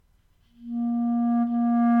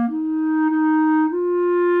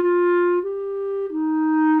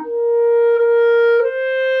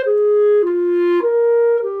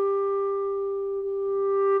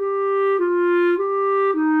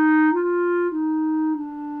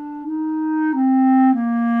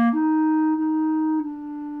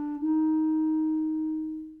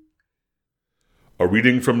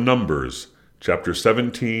reading from Numbers, chapter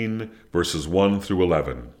 17, verses 1 through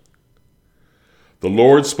 11. The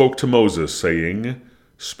Lord spoke to Moses, saying,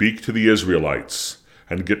 "Speak to the Israelites,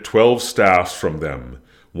 and get 12 staffs from them,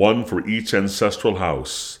 one for each ancestral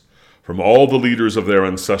house, from all the leaders of their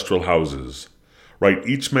ancestral houses. Write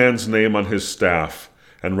each man's name on his staff,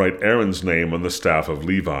 and write Aaron's name on the staff of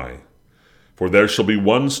Levi. For there shall be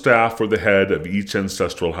one staff for the head of each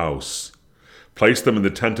ancestral house. Place them in the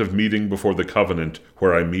tent of meeting before the covenant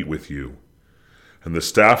where I meet with you. And the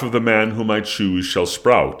staff of the man whom I choose shall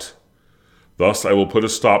sprout. Thus I will put a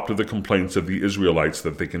stop to the complaints of the Israelites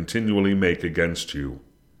that they continually make against you."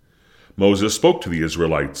 Moses spoke to the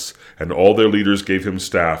Israelites, and all their leaders gave him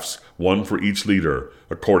staffs, one for each leader,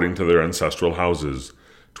 according to their ancestral houses,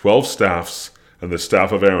 12 staffs, and the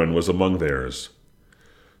staff of Aaron was among theirs.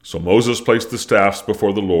 So Moses placed the staffs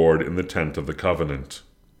before the Lord in the tent of the covenant.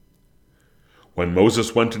 When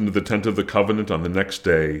Moses went into the tent of the covenant on the next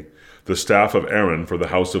day, the staff of Aaron for the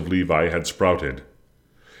house of Levi had sprouted.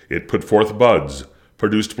 It put forth buds,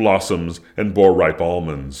 produced blossoms, and bore ripe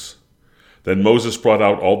almonds. Then Moses brought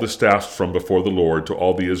out all the staffs from before the Lord to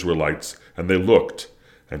all the Israelites, and they looked,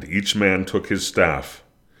 and each man took his staff.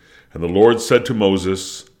 And the Lord said to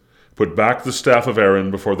Moses, "Put back the staff of Aaron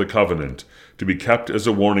before the covenant, to be kept as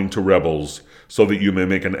a warning to rebels, so that you may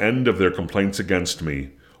make an end of their complaints against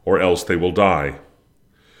me, or else they will die."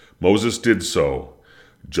 Moses did so.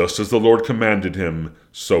 Just as the Lord commanded him,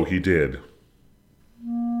 so he did.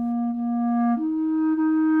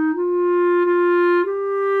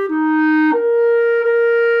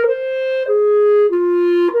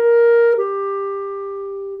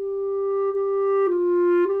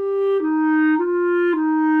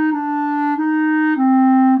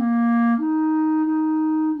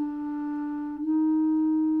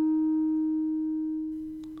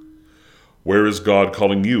 Where is God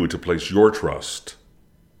calling you to place your trust?